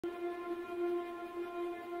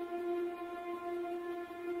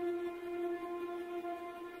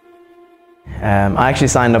I actually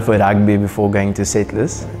signed up for rugby before going to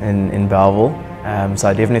Settlers in Belleville. So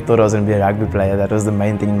I definitely thought I was going to be a rugby player. That was the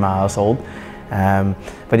main thing in my household.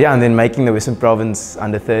 But yeah, and then making the Western Province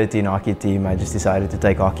under 13 hockey team, I just decided to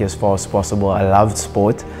take hockey as far as possible. I loved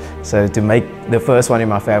sport. So to make the first one in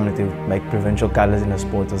my family to make provincial colours in a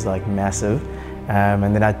sport was like massive.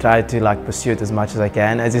 And then I tried to like pursue it as much as I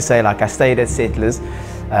can. As you say, like I stayed at Settlers.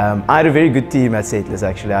 I had a very good team at Settlers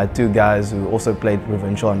actually. I had two guys who also played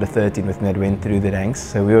provincial under 13 with me that went through the ranks.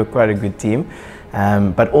 So we were quite a good team.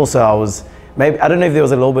 But also I don't know if there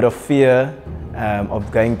was a little bit of fear of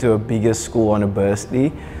going to a bigger school on a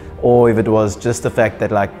bursary, or if it was just the fact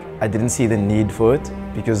that like I didn't see the need for it,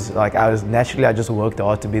 because like I just worked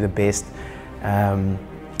hard to be the best.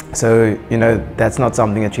 So you know, that's not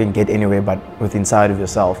something that you can get anywhere but within inside of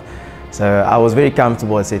yourself. So I was very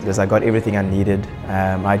comfortable at Settlers. I got everything I needed.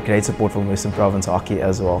 I had great support from Western Province Hockey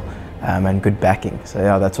as well, and good backing. So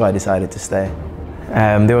yeah, that's why I decided to stay.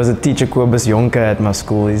 There was a teacher, Kobus Jonker, at my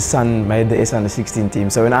school. His son made the S under 16 team.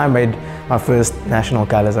 So when I made my first national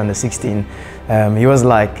colours under 16, he was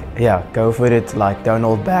like, yeah, go for it, like don't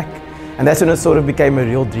hold back. And that's when it sort of became a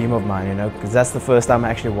real dream of mine, you know, because that's the first time I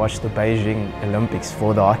actually watched the Beijing Olympics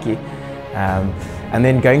for the hockey. And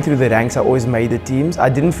then going through the ranks, I always made the teams. I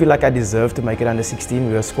didn't feel like I deserved to make it under 16.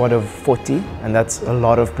 We were a squad of 40, and that's a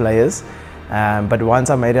lot of players. But once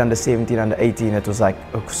I made it under 17, under 18, it was like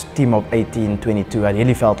a team of 18, 22. I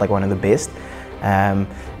really felt like one of the best.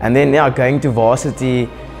 And then yeah, going to varsity,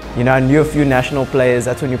 you know, I knew a few national players.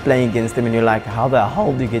 That's when you're playing against them and you're like, how the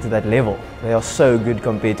hell do you get to that level? They are so good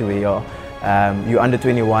compared to where you are. You're under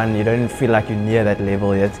 21, you don't feel like you're near that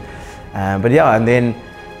level yet. But yeah, and then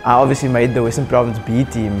I obviously made the Western Province B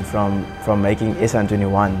team from making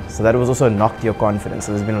S21. So that was also knocked your confidence.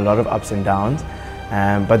 So there's been a lot of ups and downs.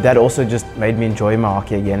 But that also just made me enjoy my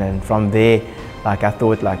hockey again, and from there, like I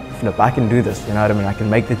thought, like, look, I can do this, you know what I mean? I can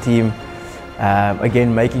make the team.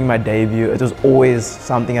 Again, making my debut, it was always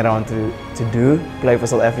something I wanted to do, play for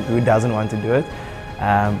South Africa. Who doesn't want to do it?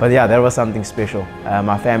 But yeah, that was something special.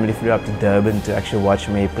 My family flew up to Durban to actually watch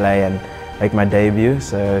me play and make my debut.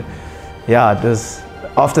 So yeah, it was,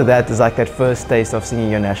 after that, it's like that first taste of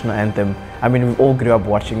singing your national anthem. I mean, we all grew up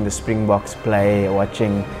watching the Springboks play,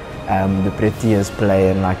 watching the Proteas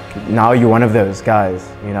play, and like now you're one of those guys,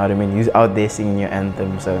 you know what I mean? You're out there singing your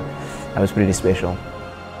anthem, so that was pretty special.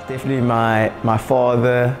 Definitely my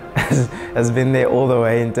father has been there all the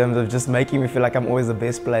way in terms of just making me feel like I'm always the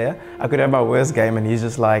best player. I could have my worst game and he's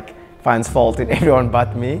just like finds fault in everyone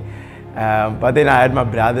but me. But then I had my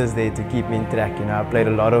brothers there to keep me in track, you know. I played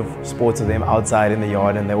a lot of sports with them outside in the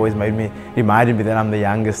yard, and they always reminded me that I'm the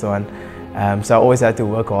youngest one. So I always had to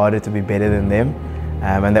work harder to be better than them.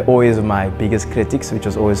 And they're always my biggest critics, which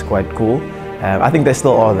was always quite cool. I think they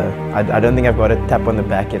still are though. I don't think I've got a tap on the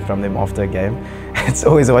back yet from them after a game. It's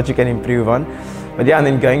always what you can improve on. But yeah, and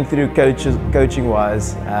then going through coaching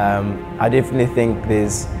wise, I definitely think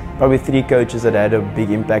there's probably 3 coaches that had a big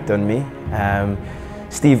impact on me.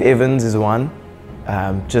 Steve Evans is one,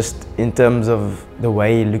 just in terms of the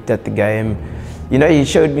way he looked at the game. You know, he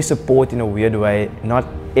showed me support in a weird way, not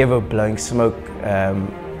ever blowing smoke,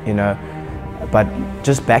 you know, but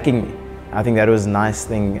just backing me. I think that was a nice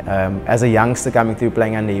thing. As a youngster coming through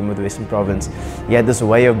playing under him with Western Province, he had this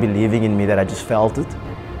way of believing in me that I just felt it.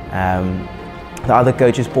 The other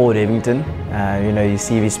coach is Paul Revington. You know, his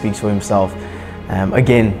CV speaks for himself.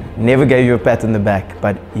 Again, never gave you a pat on the back,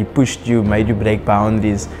 but he pushed you, made you break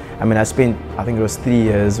boundaries. I mean, I think it was 3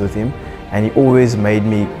 years with him, and he always made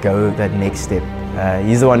me go that next step.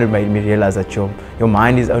 He's the one who made me realize that your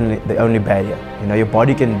mind is the only barrier. You know, your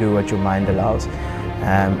body can do what your mind allows.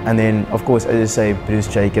 And then, of course, as you say, Bruce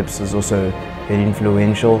Jacobs is also very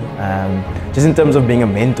influential. Just in terms of being a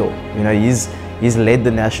mentor, you know, he's led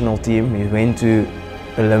the national team. He went to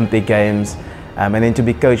Olympic Games, and then to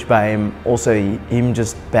be coached by him, also him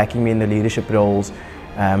just backing me in the leadership roles,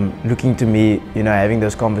 looking to me, you know, having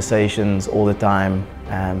those conversations all the time.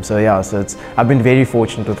 So yeah, I've been very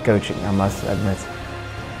fortunate with coaching, I must admit.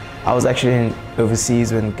 I was actually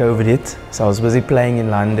overseas when COVID hit, so I was busy playing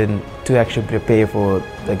in London to actually prepare for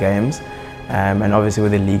the games, and obviously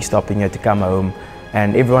with the league stopping, you had to come home.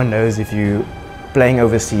 And everyone knows if you're playing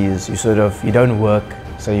overseas, you don't work,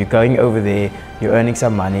 so you're going over there, you're earning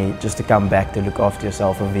some money just to come back to look after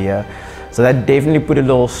yourself over here. So that definitely put a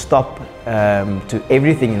little stop to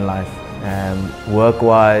everything in life,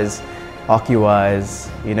 work-wise,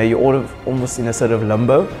 hockey-wise. You know, you're almost in a sort of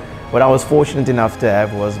limbo. What I was fortunate enough to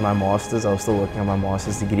have was my master's. I was still working on my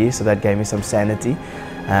master's degree, so that gave me some sanity.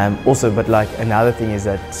 Also, but like another thing is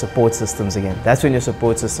that support systems again. That's when your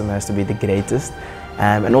support system has to be the greatest,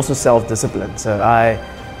 and also self-discipline. So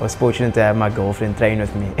was fortunate to have my girlfriend train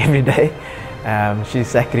with me every day. She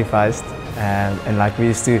sacrificed, and like we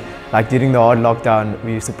used to, like during the hard lockdown,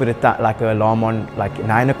 we used to put like an alarm on, like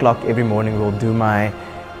 9 o'clock every morning. We'll do my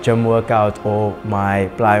gym workout or my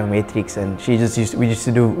plyometrics, and we used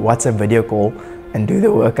to do WhatsApp video call and do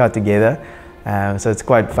the workout together. So it's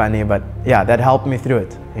quite funny, but yeah, that helped me through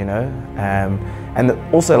it, you know. And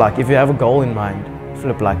also, like, if you have a goal in mind,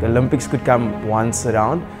 flip, like Olympics could come once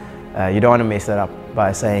around, you don't want to mess that up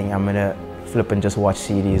by saying I'm gonna flip and just watch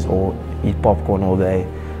series or eat popcorn all day.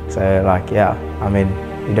 So like, yeah, I mean,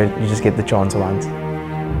 you just get the chance once.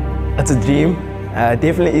 It's a dream.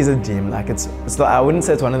 Definitely is a dream. Like I wouldn't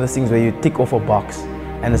say it's one of those things where you tick off a box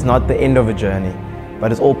and it's not the end of a journey,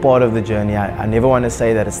 but it's all part of the journey. I never want to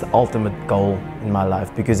say that it's the ultimate goal in my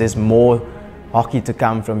life, because there's more hockey to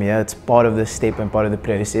come from here. It's part of the step and part of the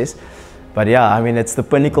process. But yeah, I mean, it's the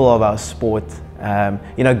pinnacle of our sport.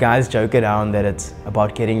 You know, guys joke around that it's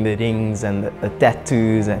about getting the rings and the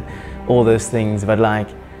tattoos and all those things, but like,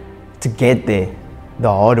 to get there, the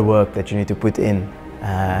hard work that you need to put in,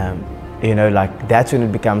 you know, like, that's when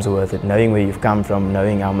it becomes worth it. Knowing where you've come from,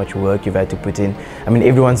 knowing how much work you've had to put in. I mean,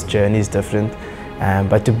 everyone's journey is different,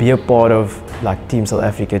 but to be a part of like Team South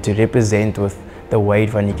Africa, to represent with the Wade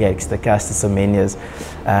van Niekerks, the Caster Semenias,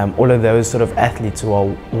 all of those sort of athletes who are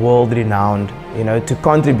world renowned, you know, to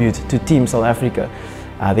contribute to Team South Africa,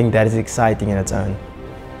 I think that is exciting in its own.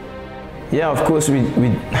 Yeah, of course, we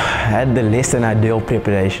had the less than ideal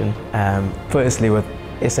preparation. Firstly, with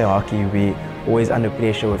SA Hockey, we always under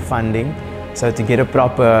pressure with funding. So to get a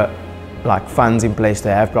proper funds in place to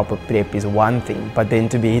have proper prep is one thing, but then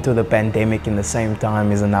to be hit with a pandemic in the same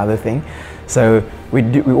time is another thing. So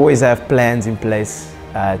we always have plans in place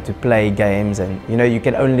to play games, and you know, you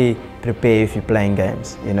can only prepare if you're playing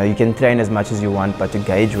games. You know, you can train as much as you want, but to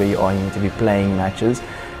gauge where you are, you need to be playing matches.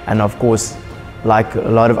 And of course, like a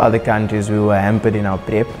lot of other countries, we were hampered in our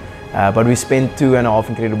prep, but we spent 2.5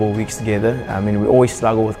 incredible weeks together. I mean, we always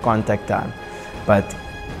struggle with contact time, but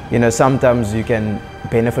you know, sometimes you can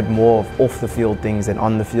benefit more of off the field things than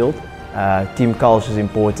on the field. Team culture is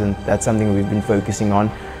important. That's something we've been focusing on,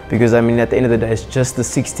 because I mean, at the end of the day, it's just the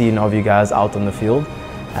 16 of you guys out on the field.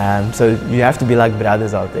 So you have to be like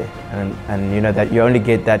brothers out there, and you know that you only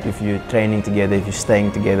get that if you're training together, if you're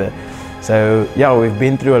staying together. So yeah, we've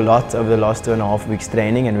been through a lot over the last 2.5 weeks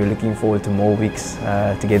training, and we're looking forward to more weeks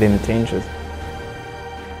together in the trenches.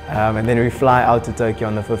 And then we fly out to Tokyo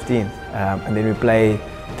on the 15th, and then we play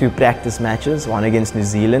 2 practice matches, one against New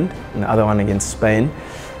Zealand and the other one against Spain.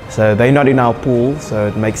 So they're not in our pool, so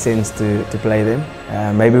it makes sense to play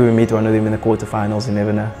them. Maybe we meet one of them in the quarterfinals, you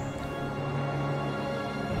never know.